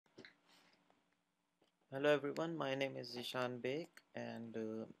Hello everyone, my name is Zishan Beg, and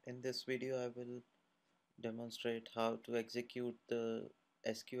in this video I will demonstrate how to execute the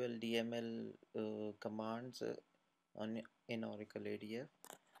SQL DML commands in Oracle ADF.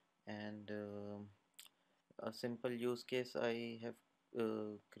 And a simple use case I have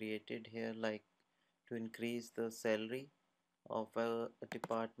created here, like to increase the salary of a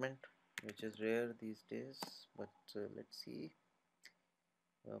department, which is rare these days, but let's see.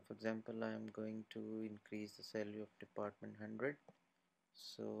 For example, I am going to increase the salary of department 100.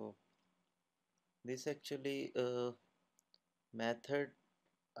 So this actually method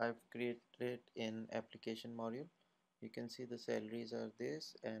I've created in application module. You can see the salaries are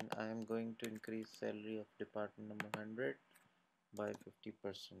this, and I am going to increase salary of department number 100 by 50%.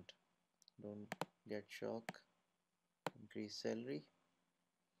 Don't get shocked. Increase salary,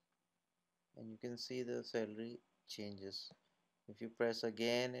 and you can see the salary changes. If you press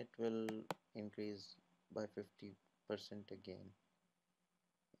again, it will increase by 50% again,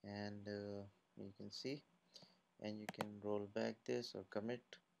 and you can see, and you can roll back this or commit.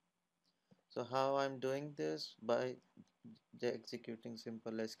 So how I'm doing this? By executing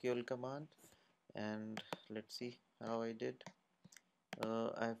simple SQL command, and let's see how I did.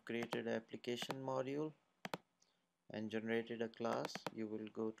 I've created an application module and generated a class. You will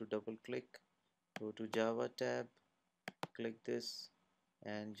go to double click, go to Java tab, click this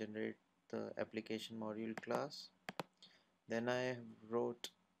and generate the application module class. Then I have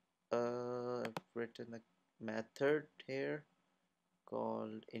I've written a method here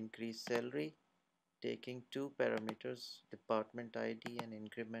called increase salary, taking two parameters, department ID and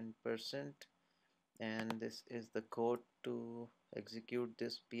increment percent, and this is the code to execute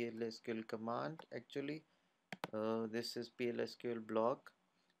this PLSQL command. Actually, this is PLSQL block,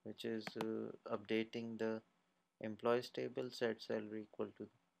 which is updating the employees table, set salary equal to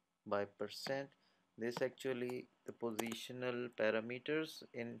by percent. This actually the positional parameters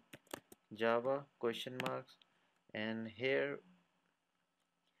in Java question marks, and here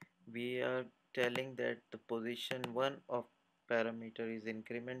we are telling that the position 1 of parameter is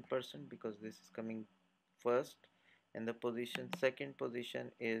increment percent because this is coming first, and the second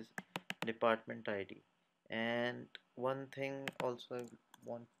position is department ID. And one thing also I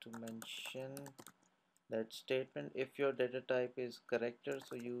want to mention, that statement, if your data type is character,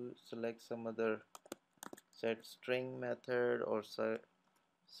 so you select some other set string method or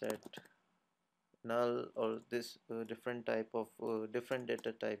set null, or this different type of different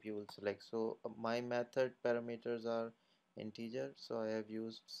data type you will select. So my method parameters are integer, so I have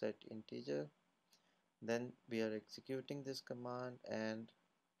used set integer. Then we are executing this command and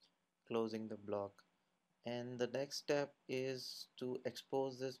closing the block, and the next step is to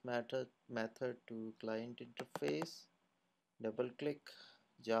expose this method to client interface. Double click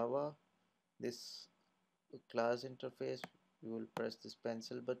Java, this class interface, you will press this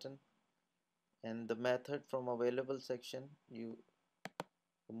pencil button, and the method from available section you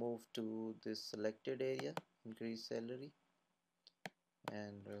move to this selected area, increase salary,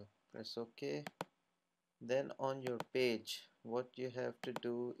 and press OK. Then on your page what you have to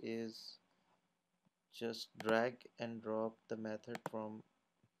do is just drag and drop the method from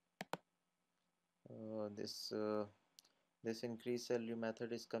this increase salary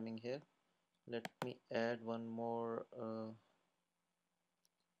method is coming here. Let me add one more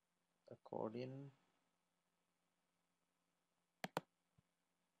accordion.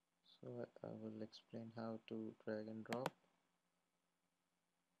 So I will explain how to drag and drop.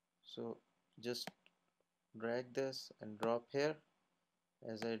 So just drag this and drop here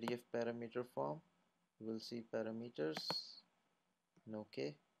as IDF parameter form. You will see parameters and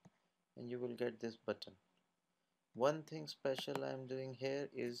OK, and you will get this button. One thing special I'm doing here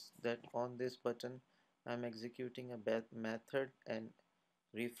is that on this button I'm executing a method and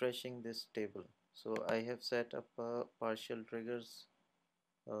refreshing this table. So I have set up a partial triggers,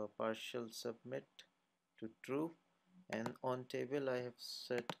 partial submit to true, and on table I have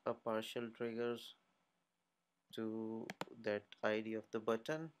set a partial triggers to that ID of the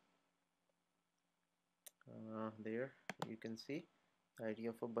button. There you can see ID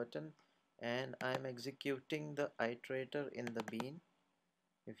of a button, and I'm executing the iterator in the bean.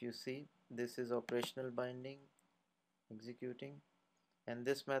 If you see, this is operational binding executing, and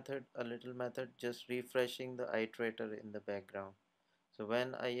this method, a little method, just refreshing the iterator in the background. So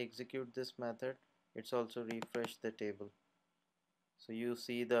when I execute this method, it's also refresh the table, so you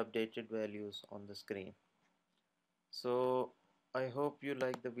see the updated values on the screen. So I hope you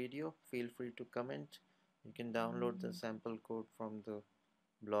like the video. Feel free to comment. You can download the sample code from the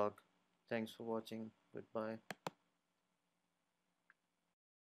blog. Thanks for watching. Goodbye.